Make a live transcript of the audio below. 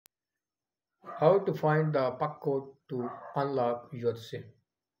How to find the PUK code to unlock your SIM?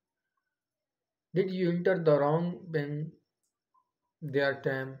 Did you enter the wrong PIN their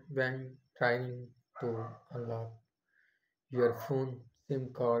time when trying to unlock your phone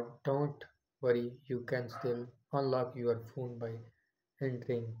SIM card? Don't worry, you can still unlock your phone by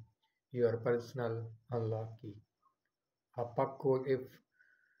entering your personal unlock key. A PUK code. If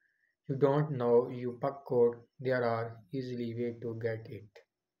you don't know your PUK code, there are easily way to get it.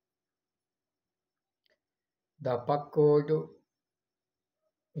 The PUK code,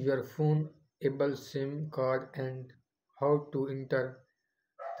 your phone able SIM card, and how to enter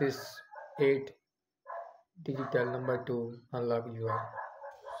this 8 digital number to unlock your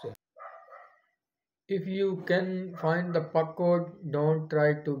SIM. If you can find the PUK code, don't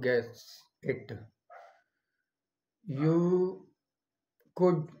try to guess it. You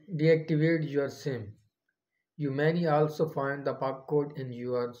could deactivate your SIM. You may also find the PUK code in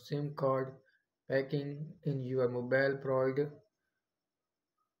your SIM card packing in your mobile provider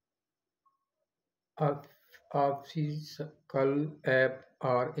of physical app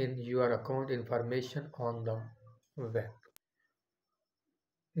or in your account information on the web.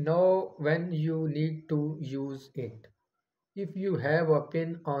 Know when you need to use it. If you have a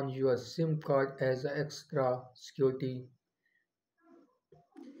pin on your SIM card as extra security,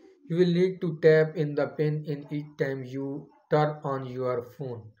 you will need to tap in the pin in each time you turn on your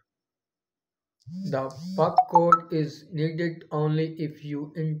phone. The PUK code is needed only if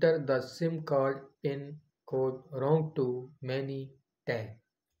you enter the SIM card pin code wrong too many times.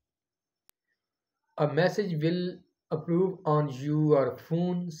 A message will approve on your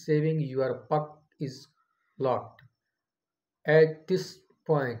phone saying your PUK is locked. At this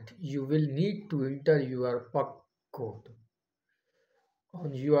point, you will need to enter your PUK code.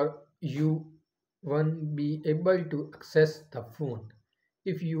 On your you won't be able to access the phone.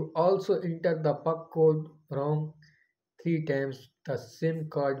 If you also enter the PUK code wrong 3 times, the SIM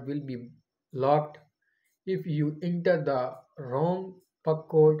card will be locked. If you enter the wrong PUK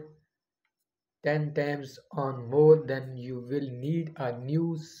code 10 times or more, then you will need a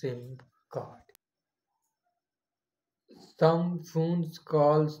new SIM card. Some phones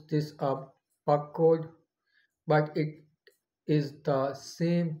calls this a PUK code, but it is the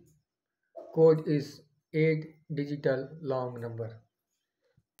same code is 8 digital long number.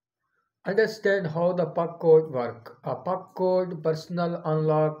 Understand how the PUK code work. A PUK code personal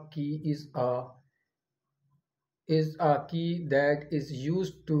unlock key is a key that is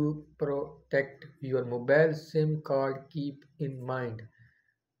used to protect your mobile SIM card. Keep in mind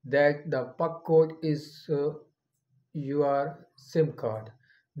that the PUK code is your SIM card.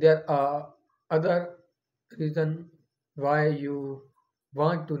 There are other reason why you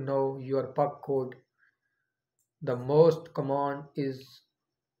want to know your PUK code. The most common is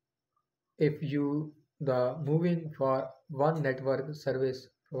if you the moving for one network service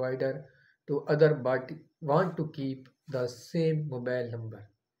provider to other but want to keep the same mobile number.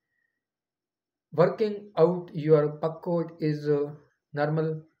 Working out your PUK code is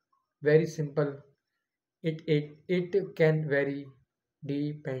normal, very simple. It can vary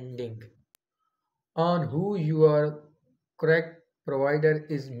depending on who your correct provider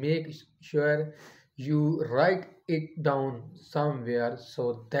is. Make sure you write it down somewhere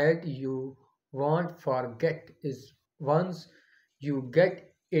so that you won't forget is once you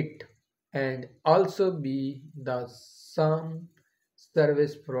get it, and also be the some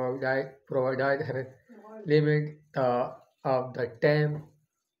service provider limit of the time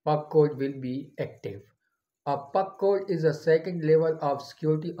PUK code will be active. A PUK code is a second level of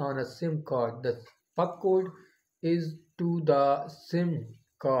security on a SIM card. The PUK code is to the SIM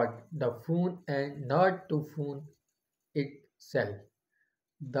card, the phone, and not to phone itself.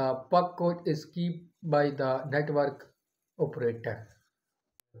 The PUK code is kept by the network operator.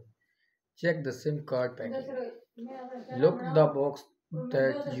 Check the SIM card package. Look the box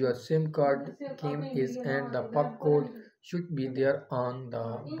that your SIM card came is, and the PUK code should be there on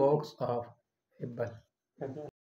the box of Apple.